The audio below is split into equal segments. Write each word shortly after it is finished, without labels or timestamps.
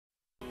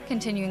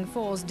Continuing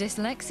 4's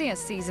dyslexia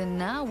season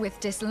now with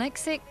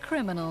Dyslexic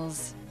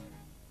Criminals.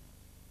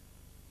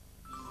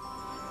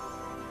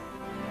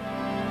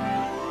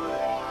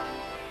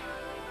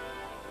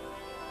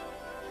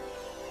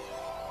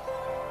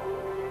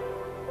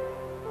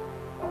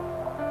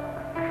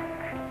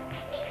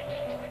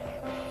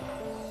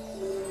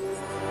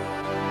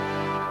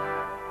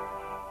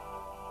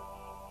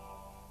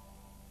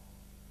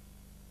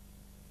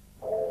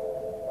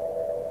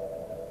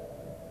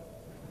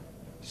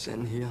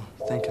 Sitting here,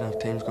 thinking how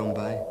time's gone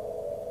by.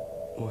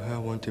 Oh, how I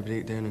want to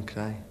break down and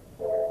cry.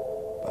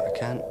 But I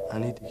can't, I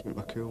need to keep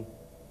my cool.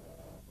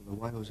 Or the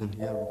wiles in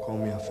here will call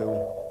me a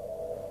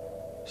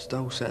fool.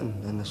 Still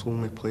sitting in this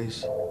lonely place,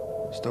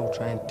 still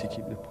trying to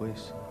keep the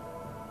place.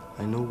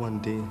 I know one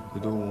day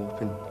the door will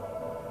open.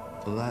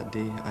 For that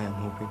day I am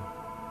hoping.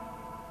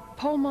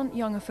 Polmont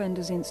Young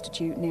Offenders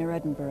Institute near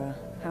Edinburgh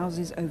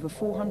houses over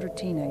 400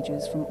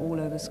 teenagers from all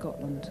over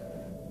Scotland.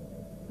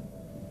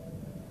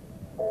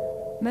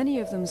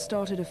 Many of them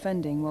started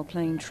offending while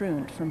playing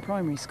truant from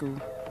primary school.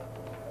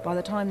 By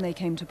the time they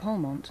came to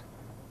Polmont,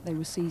 they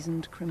were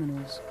seasoned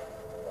criminals.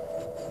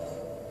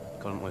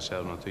 Currently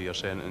serving a 2-year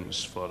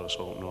sentence for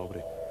assault and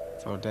robbery.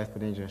 For death by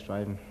dangerous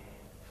driving.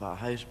 For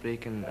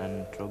housebreaking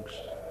and drugs.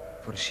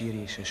 For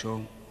serious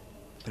assault,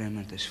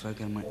 permanent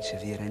disfigurement,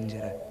 severe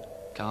injury.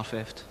 Car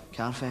theft.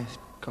 Car theft.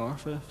 Car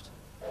theft.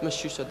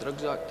 Misuse of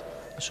Drugs Act.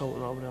 Assault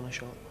and robbery on a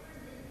shop.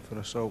 For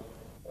assault.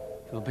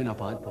 I've been a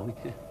bad boy.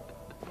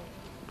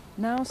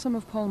 Now some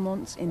of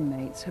Polmont's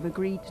inmates have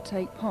agreed to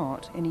take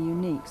part in a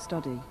unique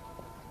study.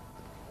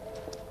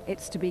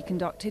 It's to be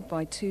conducted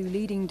by 2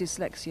 leading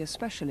dyslexia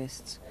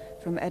specialists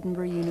from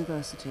Edinburgh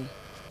University.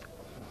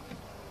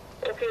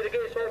 OK, the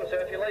gate's open,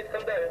 sir, if you'd like to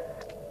come down.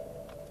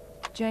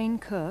 Jane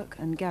Kirk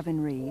and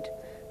Gavin Reid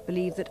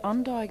believe that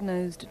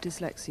undiagnosed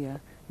dyslexia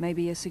may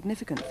be a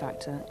significant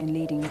factor in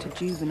leading to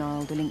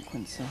juvenile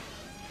delinquency.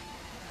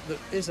 There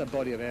is a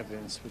body of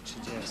evidence which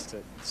suggests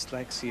that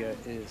dyslexia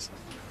is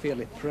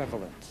fairly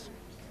prevalent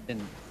in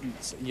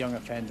young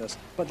offenders,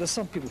 but there's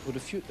some people who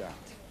refute that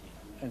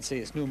and say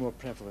it's no more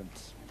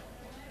prevalent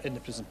in the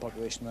prison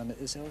population than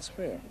it is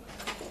elsewhere.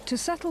 To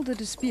settle the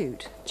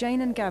dispute, Jane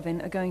and Gavin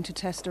are going to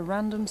test a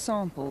random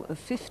sample of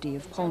 50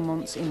 of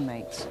Polmont's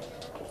inmates.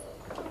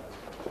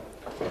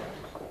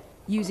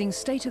 Using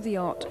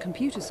state-of-the-art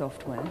computer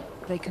software,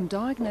 they can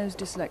diagnose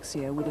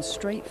dyslexia with a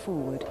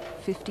straightforward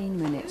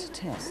 15-minute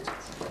test.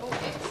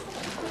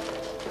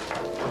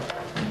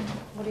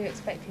 What are you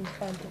expecting to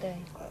find today?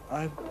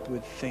 I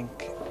would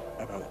think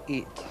about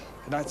 8.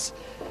 And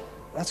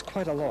that's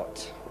quite a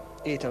lot.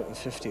 8 out of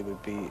 50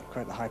 would be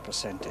quite a high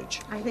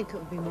percentage. I think it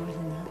would be more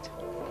than that.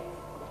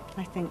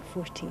 I think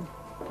 14,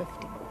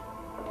 15.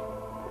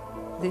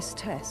 This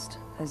test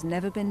has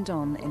never been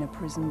done in a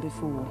prison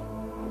before.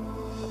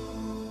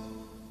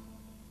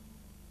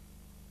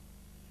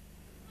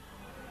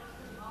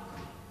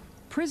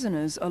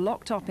 Prisoners are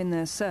locked up in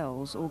their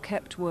cells or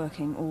kept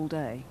working all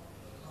day.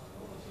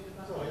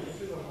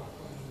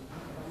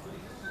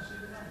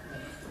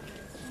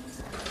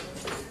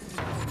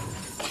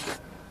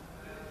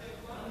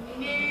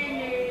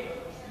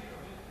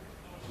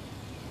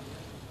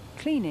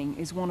 Cleaning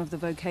is one of the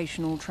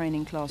vocational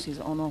training classes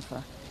on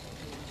offer.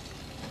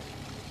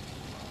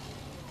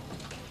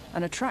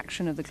 An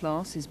attraction of the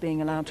class is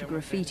being allowed to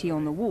graffiti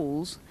on the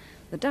walls.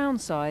 The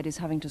downside is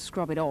having to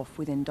scrub it off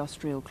with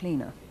industrial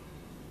cleaner.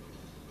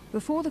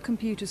 Before the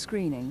computer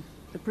screening,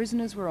 the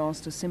prisoners were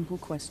asked a simple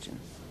question.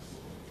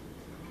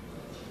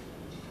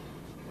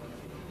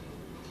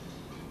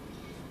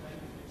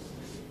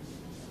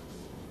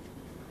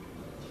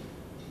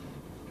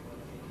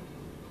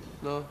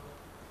 No.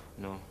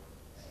 No.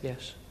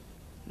 Yes.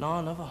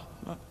 No, never.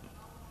 No.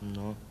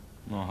 No.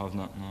 No, I have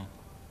not, no.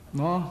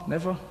 No,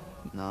 never.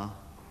 No.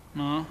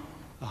 No.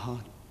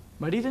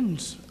 My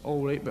reading's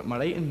all right, but my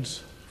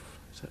writing's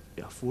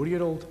a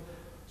 4-year-old.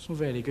 It's not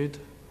very good.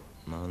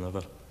 No,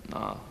 never.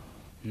 Nah.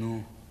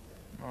 No.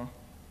 No.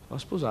 I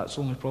suppose that's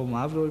the only problem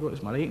I've really got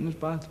is my writing is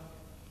bad.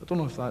 I don't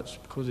know if that's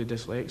because of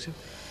dyslexia.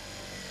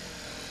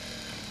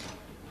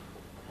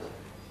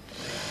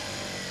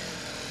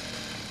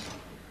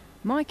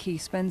 Mikey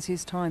spends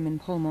his time in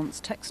Polmont's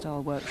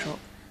textile workshop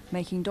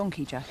making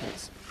donkey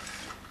jackets.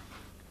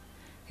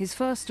 His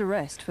first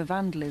arrest for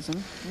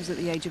vandalism was at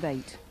the age of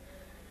 8.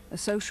 A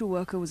social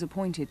worker was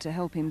appointed to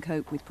help him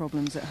cope with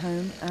problems at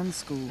home and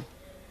school.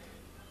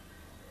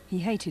 He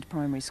hated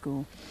primary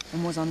school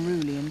and was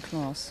unruly in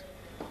class.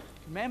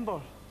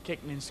 Remember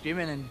kicking and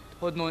screaming and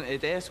holding on to the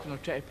desk when I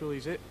tried to pull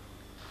these out?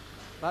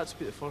 That's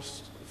about the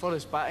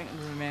furthest back I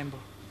can remember.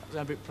 It was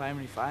about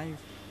primary 5.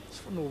 It's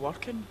for no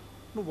working,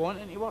 no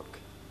wanting to work.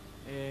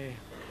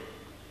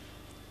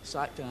 It's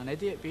acting an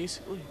idiot,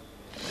 basically.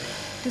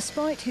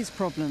 Despite his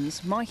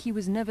problems, Mikey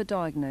was never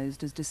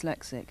diagnosed as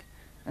dyslexic,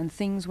 and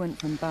things went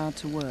from bad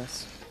to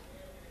worse.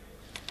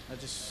 I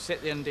just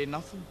sit there and do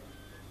nothing.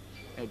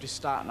 I'd just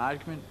start an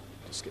argument,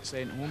 just get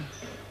sent home.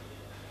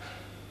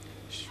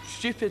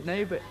 Stupid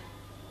now, but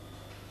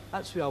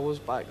that's who I was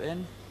back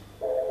then.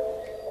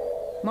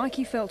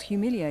 Mikey felt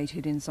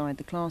humiliated inside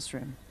the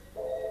classroom.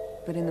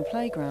 But in the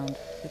playground,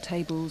 the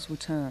tables were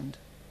turned.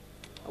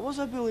 I was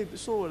a bully, but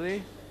so were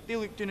they. They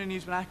looked down on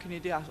these when I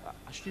couldn't do a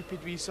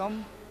stupid wee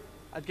sum.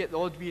 I'd get the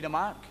odd wee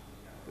remark.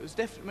 It was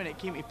different when it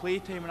came to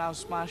playtime and I was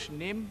smashing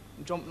them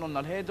and jumping on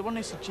their head. They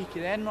weren't so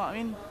cheeky then, know what I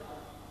mean?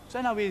 So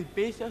in a way,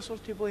 both are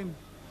sort of blame.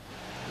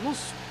 I'm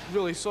not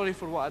really sorry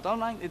for what I'd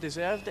done. I think they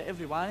deserved it,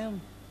 every one of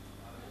them.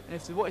 And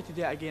if they wanted to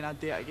do it again, I'd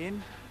do it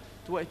again.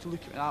 If they wanted to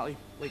look at me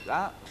like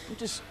that, I'm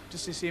just the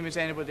same as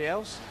anybody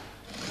else.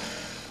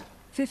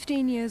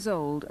 15 years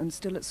old and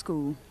still at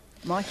school,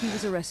 Mikey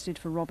was arrested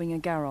for robbing a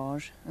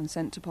garage and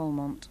sent to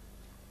Polmont.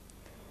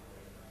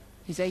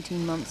 His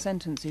 18-month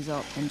sentence is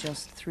up in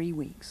just 3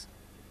 weeks.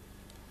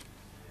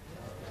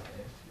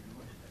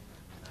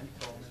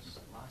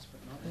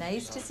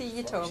 Nice to see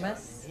you,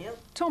 Thomas.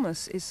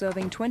 Thomas is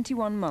serving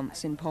 21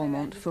 months in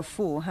Polmont for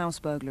 4 house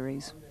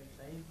burglaries.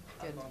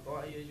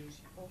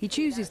 He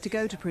chooses to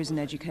go to prison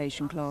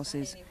education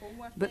classes,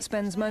 but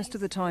spends most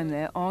of the time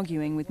there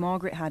arguing with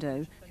Margaret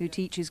Haddow, who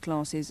teaches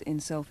classes in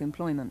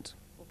self-employment.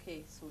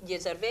 Okay, so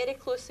yous are very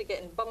close to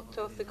getting bumped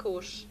off the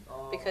course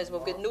because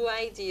we've got no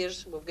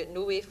ideas, we've got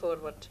no way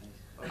forward.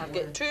 I've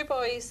got 2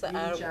 boys that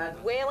are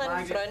well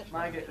in front.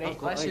 Margaret,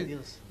 right, listen,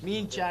 me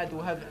and Chad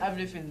will have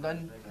everything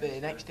done by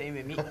the next time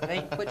we meet,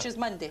 right? Which is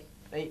Monday.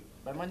 Right,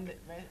 by Monday,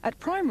 right? At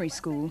primary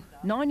school,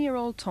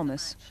 9-year-old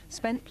Thomas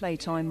spent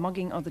playtime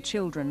mugging other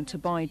children to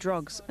buy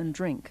drugs and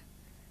drink.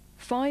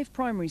 5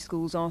 primary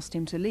schools asked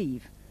him to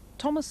leave.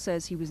 Thomas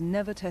says he was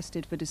never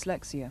tested for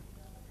dyslexia.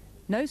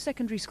 No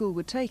secondary school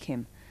would take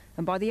him,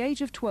 and by the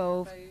age of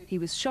 12, he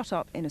was shut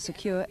up in a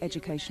secure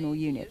educational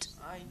unit.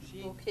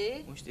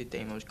 Okay. Most of the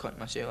time I was cutting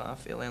myself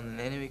off for learning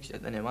anyway because I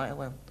didn't want to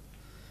learn.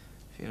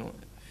 If you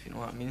know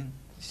what I mean.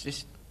 It's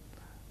just,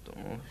 don't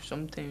know,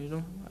 sometimes, you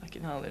know, I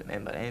can hardly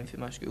remember anything from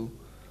my school.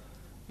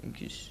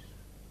 Because,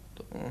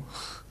 don't know,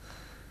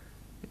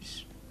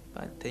 it's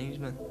bad times,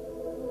 man.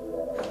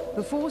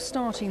 Before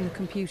starting the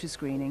computer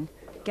screening,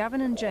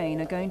 Gavin and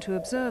Jane are going to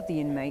observe the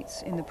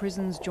inmates in the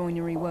prison's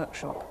joinery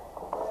workshop.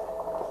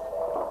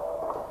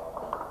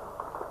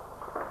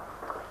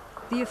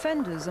 The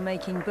offenders are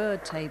making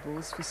bird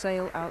tables for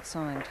sale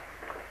outside.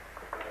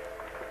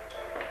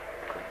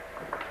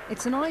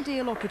 It's an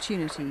ideal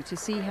opportunity to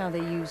see how they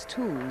use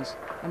tools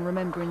and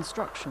remember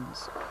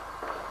instructions.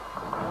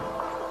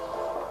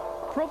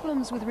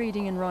 Problems with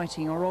reading and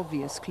writing are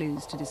obvious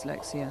clues to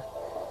dyslexia,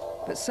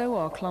 but so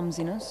are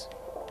clumsiness,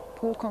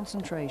 poor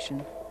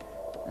concentration,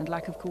 and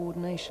lack of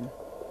coordination.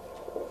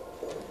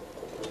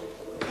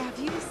 Have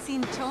you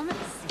seen Thomas?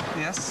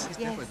 Yes, he's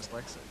definitely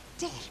dyslexic.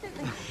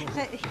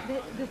 Definitely.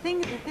 The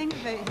thing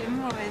about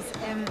him was,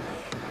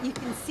 you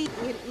can see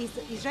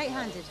he's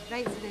right-handed,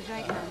 right with his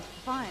right hand,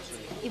 but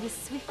he was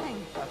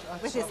sweeping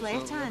with his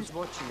left hand. I was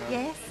watching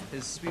yes.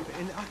 His sweep,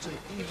 and actually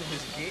even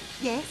his gait.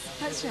 Yes,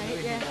 that's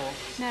right, yeah.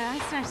 Now, I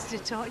started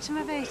to talk to him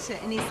about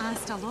it, and he's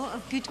asked a lot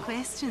of good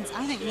questions.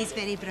 I think he's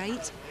very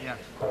bright. Yeah.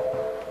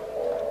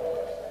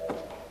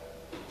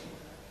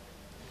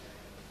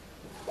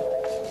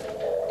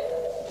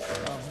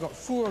 I've got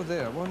 4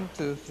 there, 1,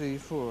 2, 3,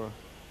 4,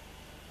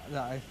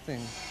 that I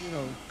think, you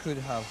know, could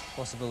have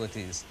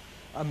possibilities.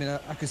 I mean,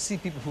 I could see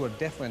people who are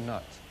definitely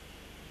not,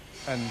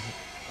 and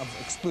I've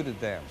excluded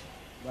them.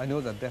 I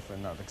know they're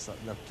definitely not, because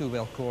they're too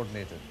well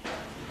coordinated.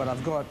 But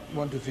I've got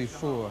 1, 2, 3,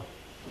 4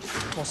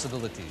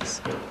 possibilities.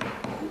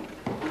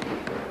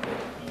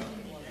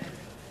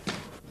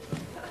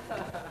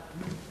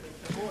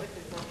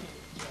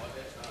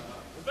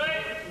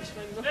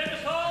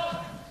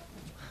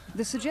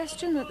 The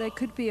suggestion that there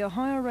could be a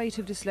higher rate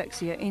of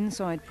dyslexia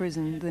inside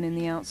prison than in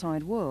the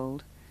outside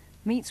world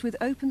meets with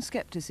open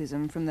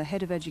scepticism from the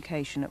head of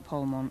education at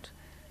Polmont,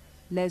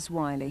 Les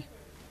Wiley.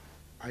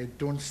 I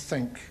don't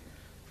think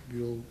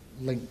you'll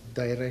link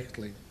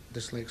directly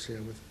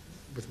dyslexia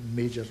with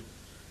major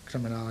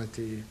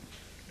criminality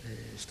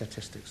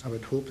statistics. I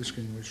would hope the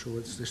screening would show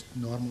it's just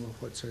normal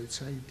of what's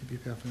outside, to be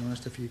perfectly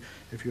honest. If you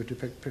were to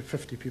pick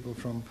 50 people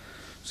from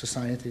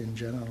society in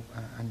general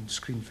and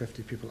screen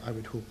 50 people, I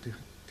would hope to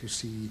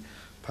see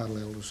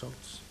parallel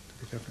results,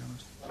 to be perfectly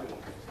honest.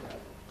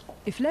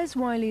 If Les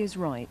Wiley is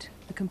right,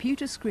 the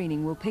computer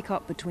screening will pick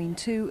up between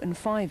 2 and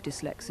 5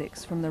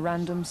 dyslexics from the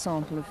random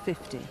sample of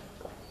 50.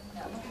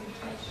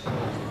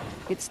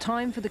 It's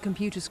time for the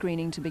computer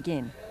screening to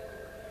begin.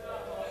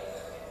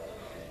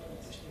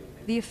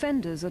 The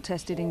offenders are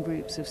tested in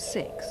groups of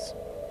 6.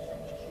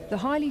 The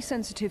highly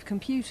sensitive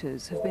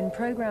computers have been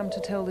programmed to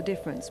tell the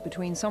difference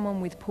between someone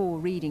with poor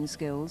reading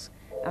skills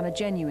and a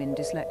genuine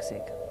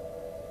dyslexic.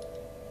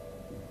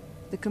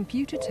 The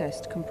computer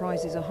test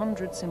comprises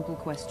 100 simple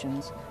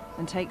questions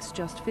and takes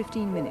just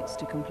 15 minutes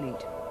to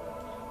complete.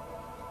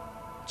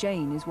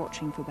 Jane is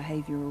watching for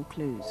behavioural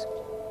clues.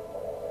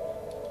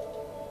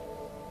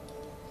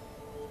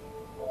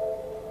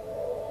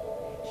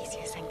 He's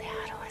using the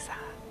arrow as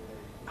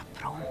a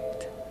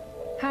prompt.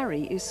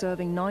 Harry is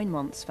serving 9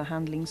 months for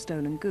handling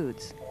stolen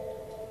goods.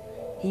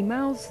 He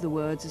mouths the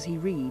words as he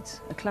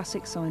reads, a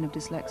classic sign of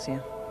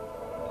dyslexia.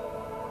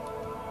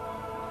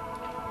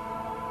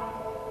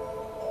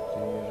 Do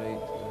you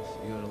write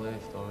with your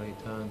left or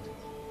right hand?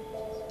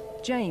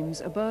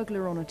 James, a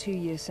burglar on a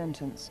 2-year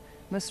sentence,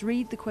 must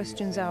read the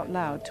questions out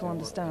loud to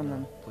understand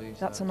them.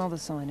 That's another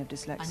sign of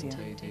dyslexia.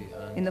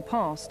 In the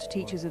past,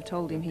 teachers have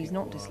told him he's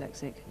not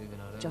dyslexic,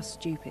 just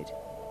stupid.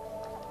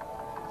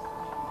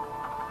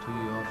 Do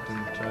you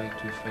often try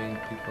to find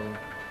people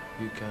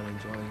you can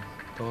enjoy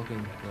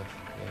talking with?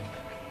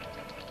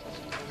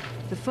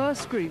 The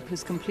first group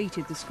has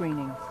completed the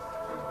screening.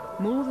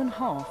 More than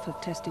half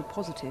have tested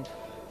positive,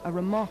 a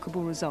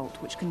remarkable result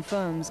which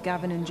confirms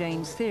Gavin and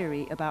Jane's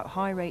theory about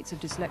high rates of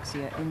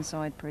dyslexia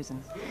inside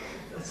prison.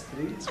 That's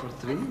 3, it's for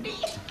 3.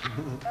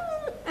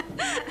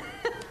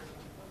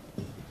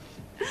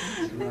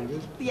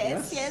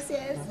 Yes, yes,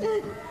 yes.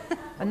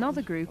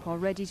 Another group are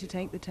ready to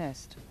take the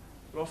test.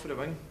 We're off for the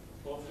wing.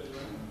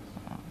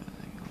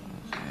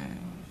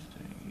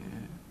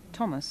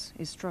 Thomas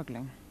is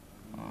struggling.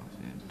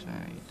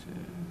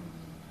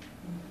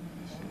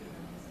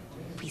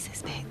 We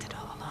suspected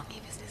all along he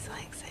was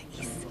dyslexic.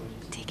 He's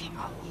taking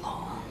a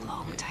long,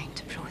 long time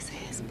to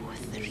process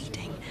both the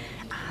reading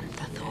and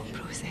the thought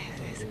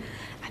processes.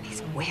 And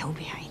he's well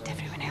behind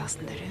everyone else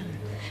in the room,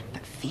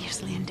 but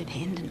fiercely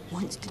independent,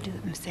 wants to do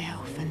it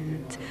himself.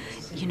 And,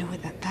 you know,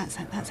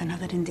 that's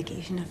another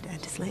indication of a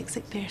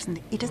dyslexic person.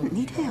 He doesn't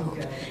need help,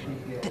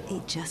 but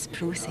he just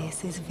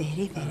processes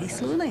very, very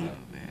slowly.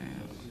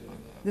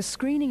 The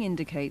screening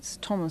indicates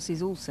Thomas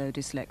is also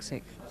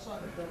dyslexic.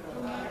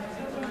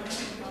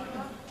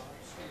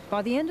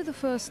 By the end of the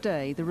first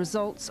day, the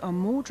results are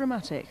more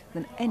dramatic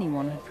than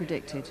anyone had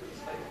predicted.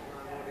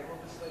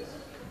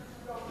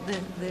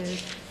 The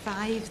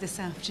 5 this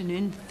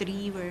afternoon,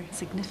 3 were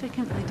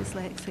significantly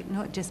dyslexic,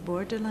 not just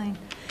borderline.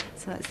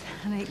 So that's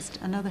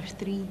another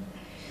 3.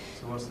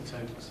 So what's the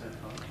total so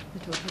far? The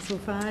total so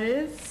far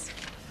is...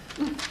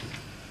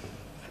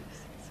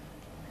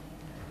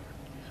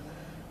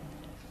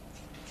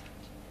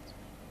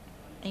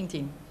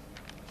 19.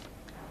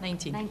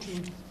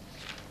 19.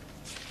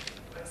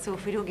 So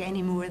if we don't get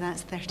any more,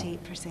 that's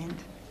 38%.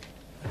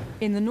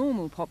 In the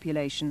normal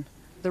population,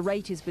 the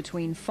rate is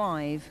between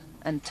 5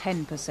 and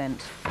 10%.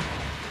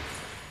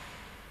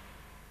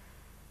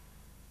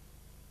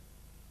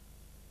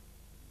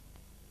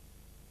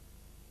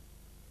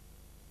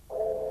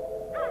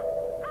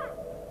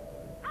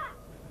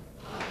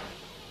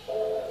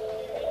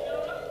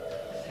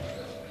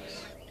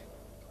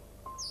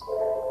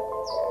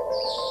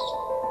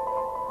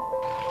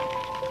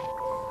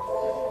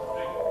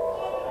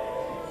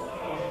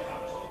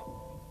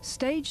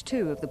 Stage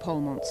 2 of the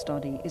Polmont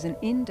study is an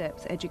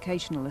in-depth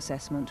educational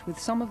assessment with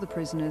some of the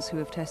prisoners who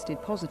have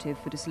tested positive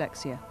for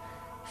dyslexia.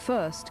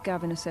 First,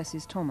 Gavin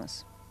assesses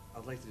Thomas.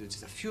 I'd like to do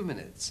just a few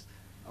minutes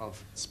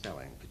of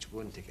spelling, which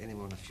won't take any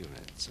more than a few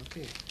minutes.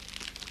 Okay.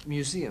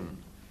 Museum.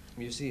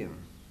 Museum.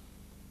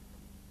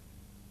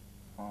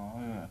 Oh,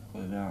 yeah,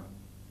 good that.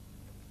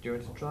 Do you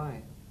want to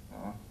try?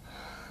 Oh.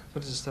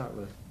 What does it start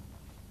with?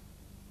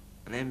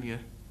 An MU.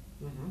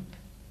 Mm-hmm.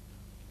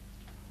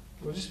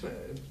 Well, just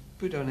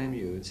put down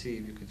MU and see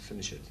if you could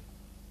finish it.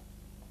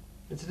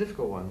 It's a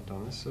difficult one,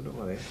 Thomas, so don't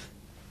worry.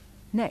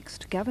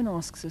 Next, Gavin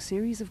asks a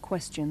series of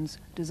questions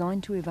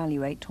designed to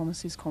evaluate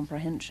Thomas's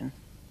comprehension.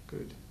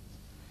 Good.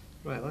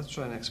 Right, let's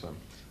try the next one.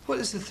 What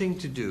is the thing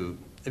to do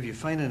if you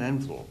find an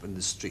envelope in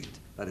the street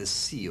that is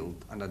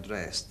sealed and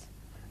addressed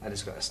and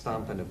it's got a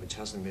stamp in it which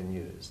hasn't been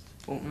used?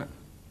 Open it.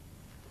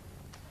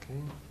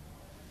 Okay.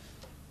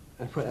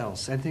 And what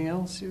else? Anything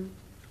else you?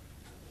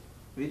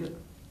 Read it.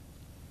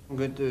 I'm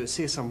going to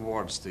say some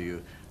words to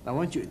you. I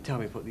want you to tell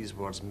me what these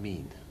words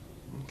mean.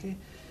 Okay? Do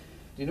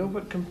you know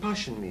what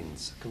compassion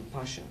means?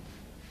 Compassion.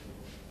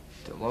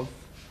 To love.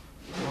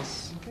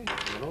 Yes. Okay.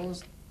 They're all the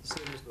same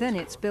as those Then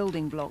it's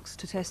building blocks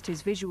to test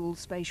his visual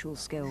spatial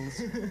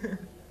skills.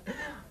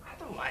 I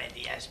don't want to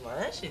do this,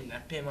 man. This ain't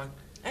nippy, man.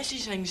 This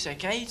is things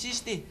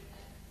psychiatrist do.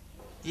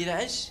 Here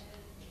it is.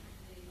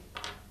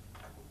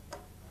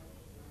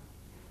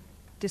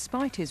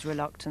 Despite his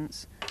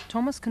reluctance,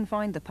 Thomas can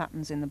find the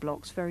patterns in the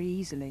blocks very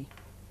easily.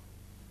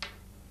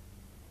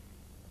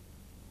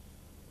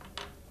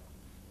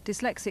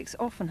 Dyslexics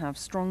often have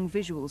strong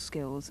visual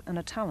skills and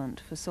a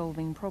talent for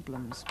solving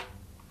problems.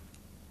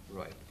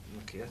 Right.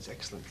 Okay, that's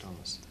excellent,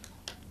 Thomas.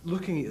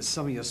 Looking at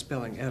some of your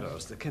spelling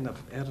errors, the kind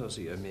of errors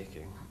that you're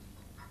making,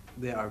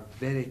 they are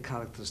very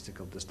characteristic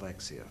of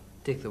dyslexia.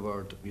 Take the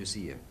word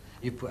museum.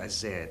 You put a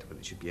Z when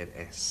it should be an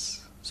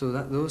S. So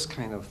those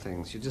kind of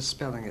things, you're just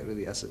spelling it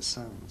really as it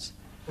sounds.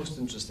 Most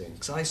interesting,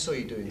 because I saw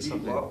you doing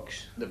something.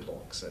 Blocks. The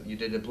blocks. You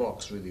did the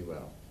blocks really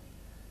well.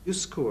 You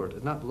scored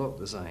in that block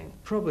design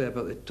probably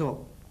about the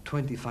top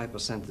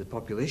 25% of the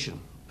population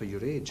for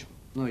your age.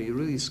 No, you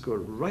really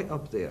scored right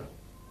up there.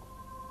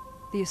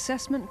 The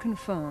assessment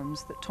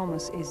confirms that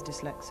Thomas is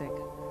dyslexic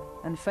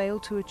and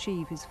failed to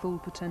achieve his full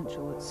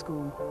potential at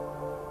school.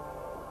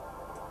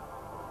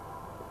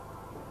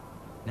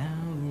 Now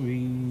the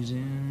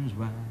reasons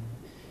why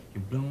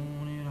you're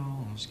blowing it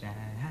all sky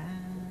high.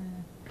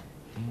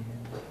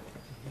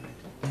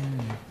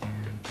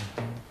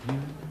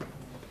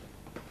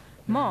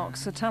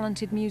 Mark's a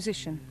talented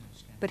musician,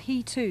 but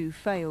he too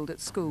failed at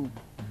school.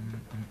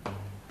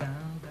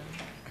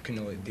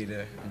 couldn't like do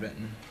the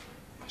written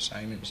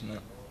assignments and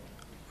that,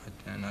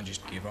 and I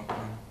just gave up,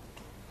 man.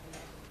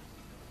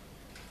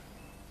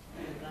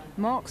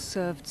 Marks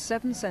served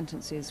 7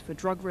 sentences for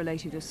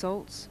drug-related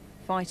assaults,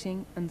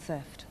 fighting and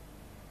theft.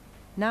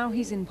 Now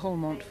he's in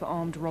Polmont for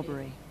armed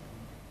robbery.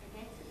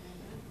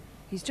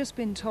 He's just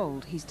been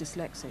told he's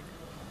dyslexic.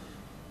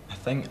 I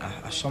think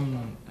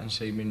something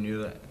inside me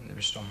knew that there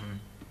was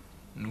something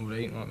no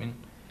right, you know what I mean?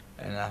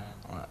 And I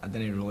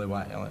didn't really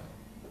want to like,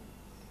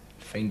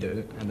 find it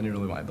out. I didn't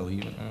really want to believe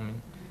it, you know what I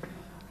mean?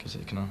 Because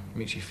it kind of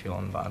makes you feel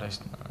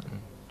embarrassed and that.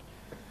 And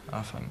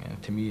I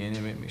think, to me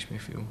anyway, it makes me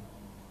feel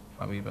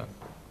a wee bit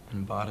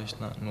embarrassed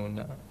not knowing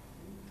that I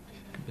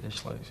could be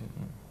dyslexic. You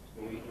know?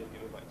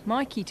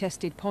 Mikey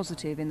tested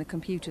positive in the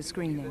computer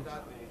screening.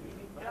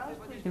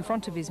 In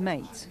front of his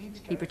mates,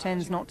 he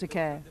pretends not to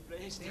care.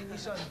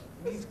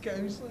 Needs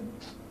counselling.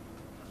 I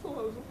thought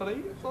I was alright.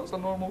 I thought I was a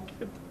normal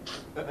kid.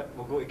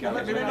 We'll go to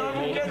counselling. A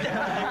normal kid.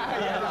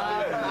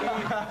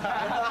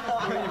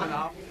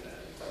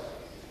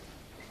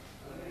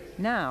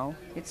 Now,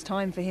 it's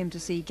time for him to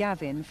see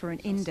Gavin for an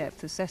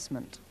in-depth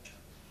assessment.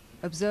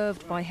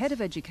 Observed by Head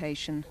of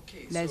Education,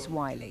 Les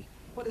Wiley.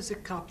 What is the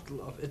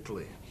capital of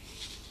Italy?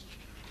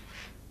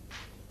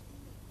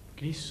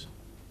 Greece.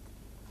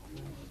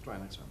 Try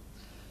next one.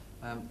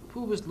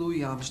 Who was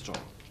Louis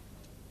Armstrong?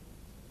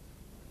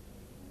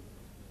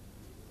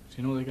 Do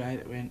you know the guy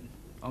that went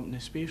up in the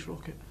space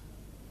rocket?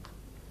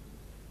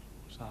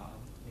 Was that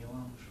Neil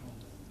Armstrong?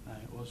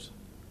 Aye, it was.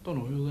 Don't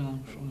know who Neil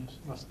Armstrong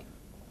is.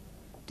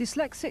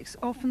 Dyslexics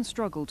often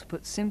struggle to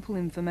put simple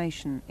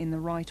information in the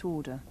right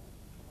order.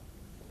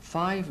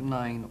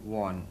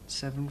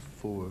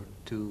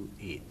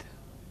 5917428.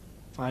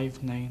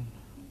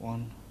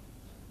 591.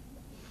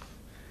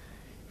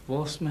 You've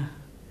lost me.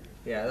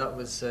 Yeah, that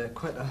was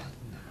quite a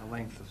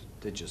length of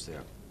digits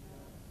there.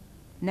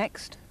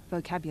 Next,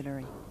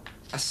 vocabulary.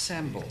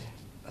 Assemble.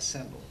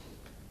 Assemble.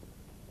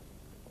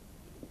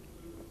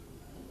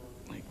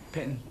 Like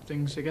putting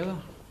things together.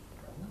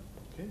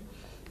 Okay.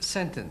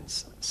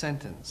 Sentence.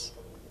 Sentence.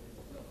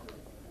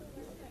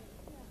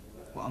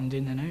 What I'm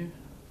doing now.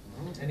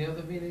 Any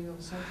other meaning of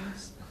a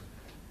sentence?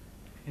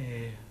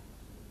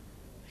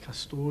 Like a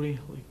story,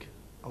 like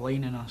a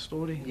line in a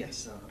story.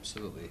 Yes,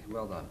 absolutely.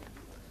 Well done.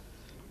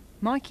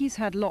 Mikey's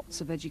had lots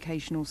of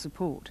educational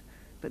support,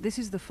 but this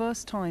is the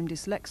first time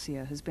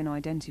dyslexia has been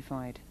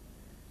identified.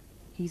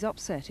 He's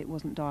upset it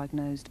wasn't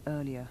diagnosed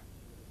earlier.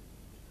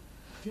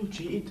 I feel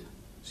cheated.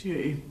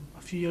 See,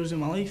 a few years of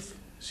my life,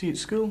 see at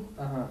school.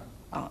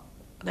 I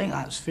think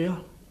that's fair.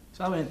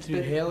 So I went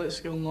through hell at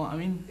school, you know what I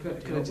mean?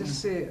 Can I just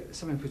say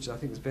something which I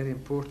think is very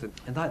important,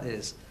 and that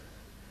is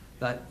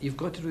that you've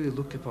got to really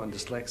look upon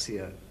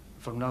dyslexia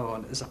from now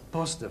on as a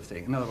positive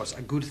thing. In other words,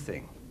 a good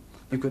thing.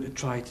 You've got to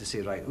try to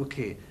say, right,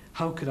 okay,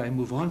 how could I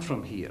move on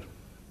from here?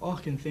 All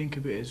I can think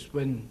about is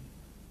when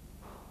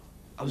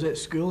I was at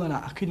school and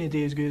I couldn't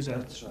do as good as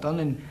I'd done,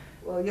 and,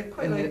 well, you're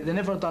quite and right. they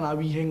never done a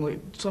wee thing,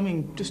 like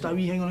something, just a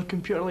wee thing on a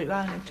computer like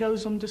that, and it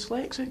tells them I'm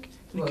dyslexic.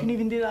 They couldn't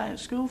even do that at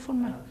school for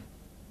me.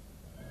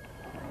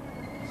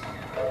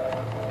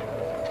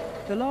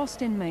 The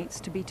last inmates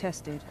to be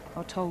tested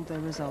are told their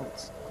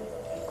results.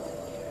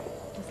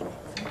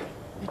 Dyslexic.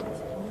 It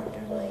is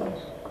borderline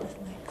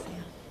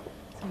dyslexia.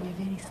 So you're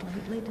very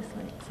slightly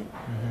dyslexic.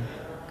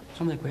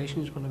 Some of the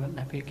questions were a bit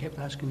nippy. I kept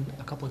asking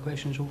a couple of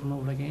questions over and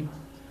over again,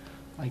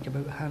 like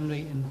about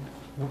handwriting,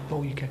 what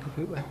ball you kick a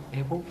foot with,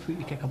 what foot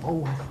you kick a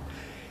ball with. It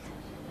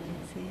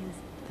says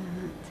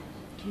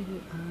that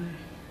you are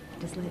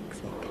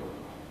dyslexic,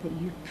 that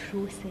you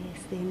process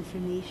the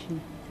information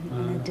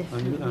in a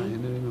different way.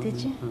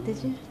 Did you? Did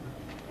you?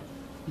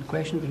 The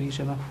questions were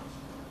easy enough,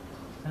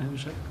 and it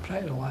was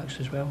pretty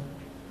relaxed as well.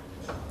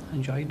 I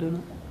enjoyed doing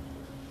it.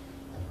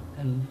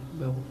 And,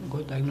 well, I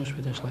got diagnosed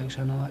with dyslexia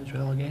and all that as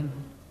well again.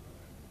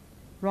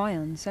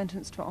 Ryan,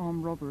 sentenced for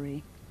armed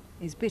robbery,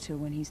 is bitter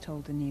when he's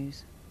told the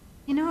news.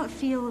 You not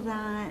feel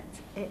that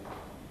it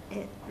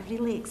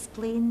really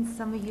explains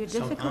some of your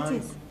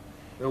difficulties?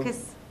 Well,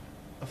 if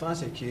that's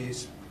the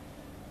case,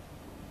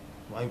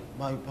 why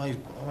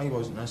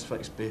wasn't this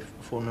fixed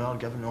before now,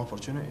 given the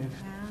opportunity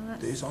to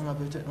do something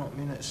about it? You know what I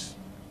mean? It's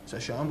a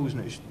shambles,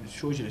 and it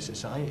shows you the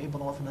society we're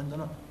living in,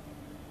 doesn't it?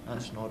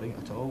 That's not right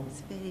at all.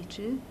 It's very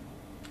true.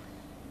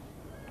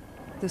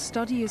 The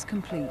study is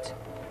complete.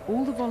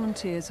 All the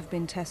volunteers have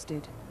been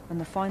tested, and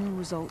the final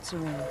results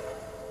are in.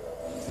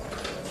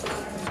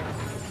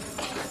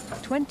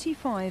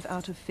 25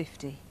 out of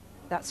 50,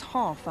 that's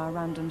half our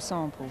random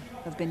sample,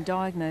 have been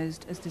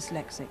diagnosed as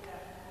dyslexic.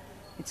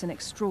 It's an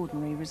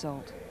extraordinary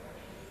result.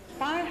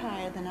 Far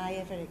higher than I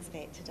ever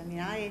expected. I mean,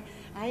 I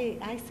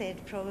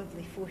said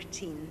probably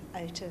 14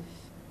 out of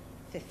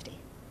 50.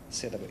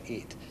 Said about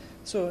 8.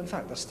 So, in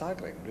fact, they're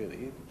staggering,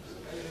 really.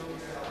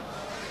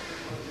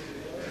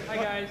 Hi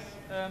guys,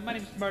 my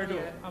name's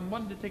Murdo. I'm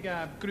wanting to take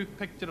a group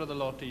picture of the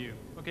lot of you,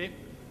 okay?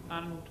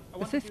 And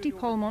The 50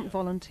 Polmont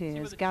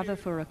volunteers gather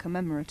for a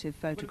commemorative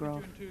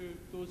photograph.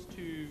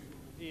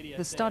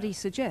 The study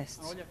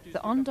suggests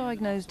that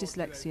undiagnosed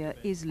dyslexia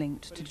is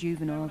linked to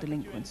juvenile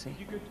delinquency.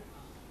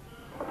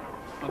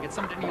 I'll get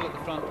somebody to kneel at the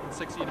front and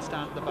 6 of you to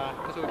stand at the back.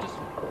 So just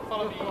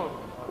follow me.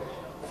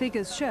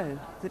 Figures show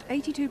that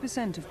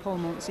 82% of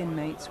Polmont's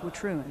inmates were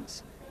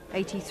truants,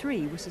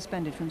 83 were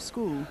suspended from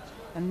school,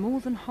 and more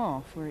than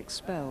half were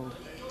expelled.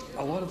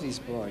 A lot of these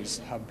boys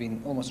have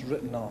been almost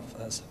written off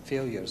as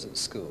failures at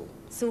school.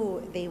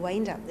 So they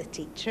wind up the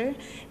teacher,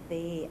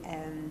 they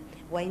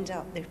wind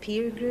up their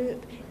peer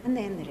group, and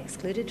then they're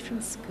excluded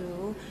from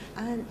school,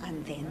 and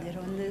then they're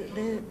on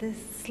the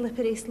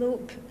slippery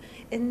slope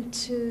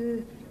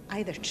into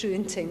either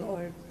truanting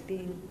or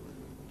being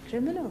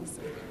criminals.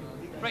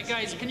 Right,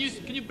 guys, can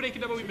you break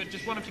it up a wee bit?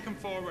 Just one of you come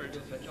forward.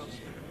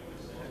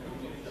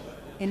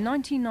 In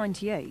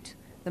 1998,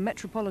 the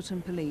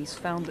Metropolitan Police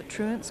found that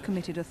truants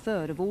committed a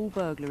third of all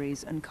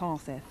burglaries and car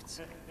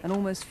thefts, and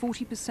almost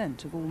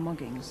 40% of all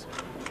muggings.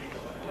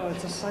 Oh,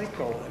 it's a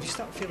cycle. If you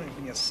start failing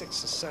when you're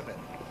 6 or 7,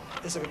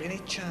 is there any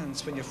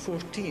chance when you're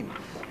 14?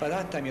 By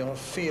that time, you'll have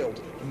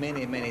failed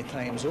many, many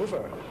times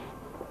over.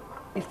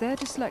 If their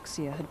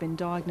dyslexia had been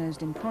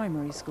diagnosed in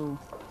primary school,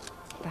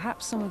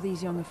 perhaps some of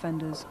these young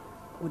offenders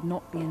would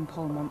not be in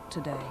Polmont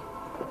today.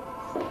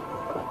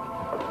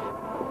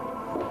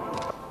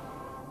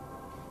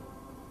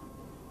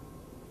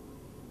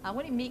 I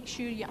want to make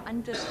sure you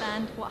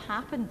understand what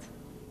happened.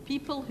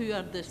 People who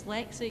are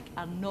dyslexic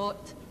are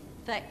not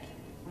thick.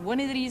 One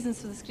of the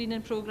reasons for the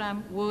screening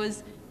programme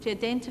was to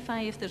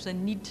identify if there's a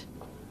need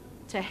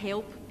to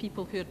help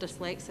people who are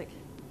dyslexic.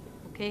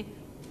 Okay?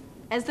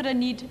 Is there a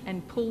need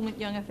in Polmont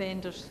young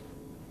offenders?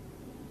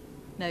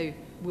 Now,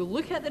 we'll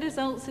look at the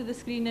results of the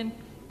screening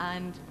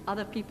and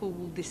other people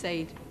will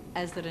decide,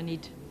 is there a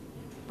need?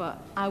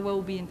 But I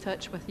will be in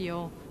touch with you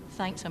all.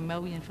 Thanks a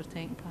million for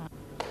taking part.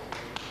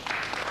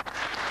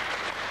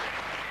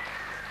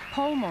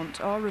 Polmont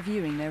are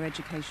reviewing their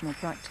educational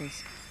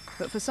practice,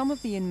 but for some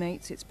of the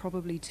inmates it's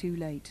probably too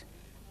late.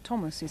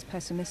 Thomas is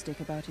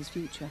pessimistic about his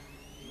future.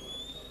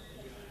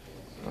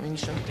 I mean,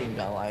 sometimes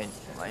I lie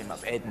in my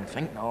bed and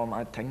think all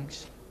mad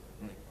things.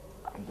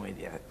 I'm going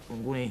to do it.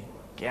 I'm going to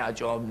get a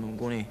job and I'm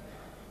going to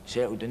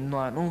settle down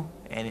like no.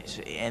 And it's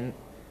at the end,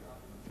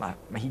 my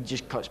head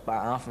just cuts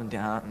back off into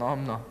that. No,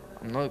 I'm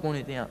not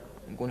going to do it.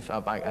 I'm going for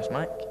a bag of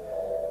smack.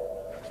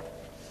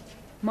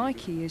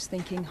 Mikey is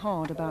thinking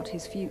hard about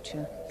his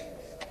future.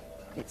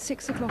 It's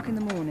 6 o'clock in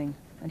the morning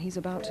and he's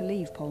about to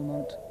leave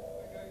Polmont.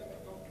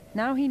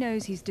 Now he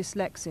knows he's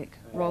dyslexic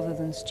rather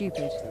than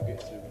stupid.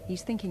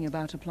 He's thinking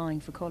about applying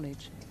for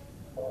college.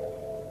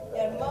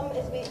 Your mum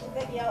is waiting to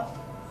pick you up.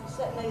 She's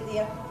sitting out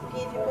there.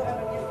 Okay, if you've got her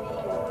on your feet.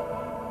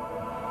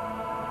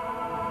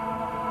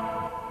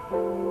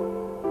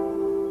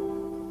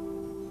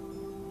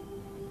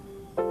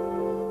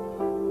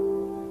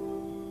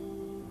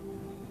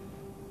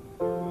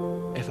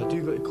 If I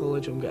do go to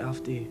college, I'm going to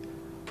have to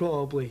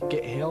probably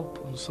get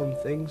help on some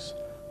things.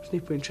 There's no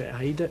point trying to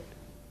hide it.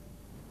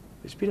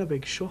 It's been a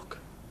big shock.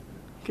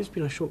 I think it's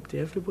been a shock to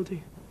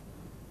everybody.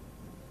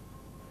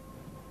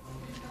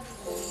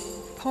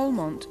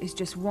 Polmont is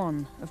just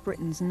one of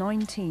Britain's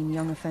 19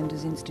 young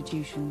offenders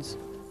institutions.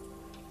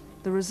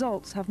 The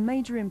results have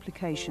major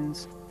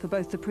implications for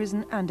both the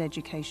prison and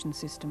education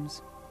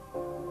systems.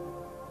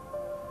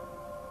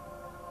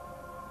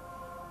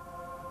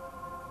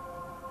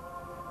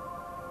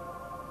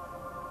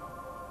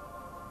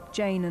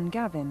 Jane and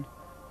Gavin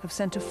have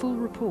sent a full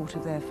report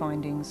of their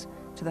findings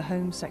to the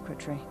Home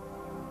Secretary.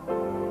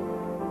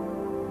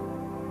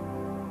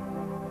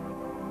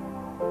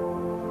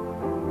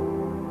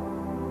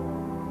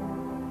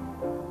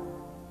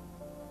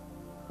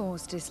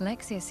 Four's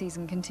dyslexia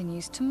season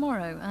continues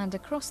tomorrow and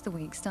across the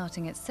week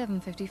starting at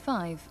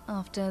 7:55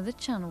 after the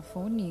Channel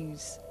 4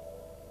 News.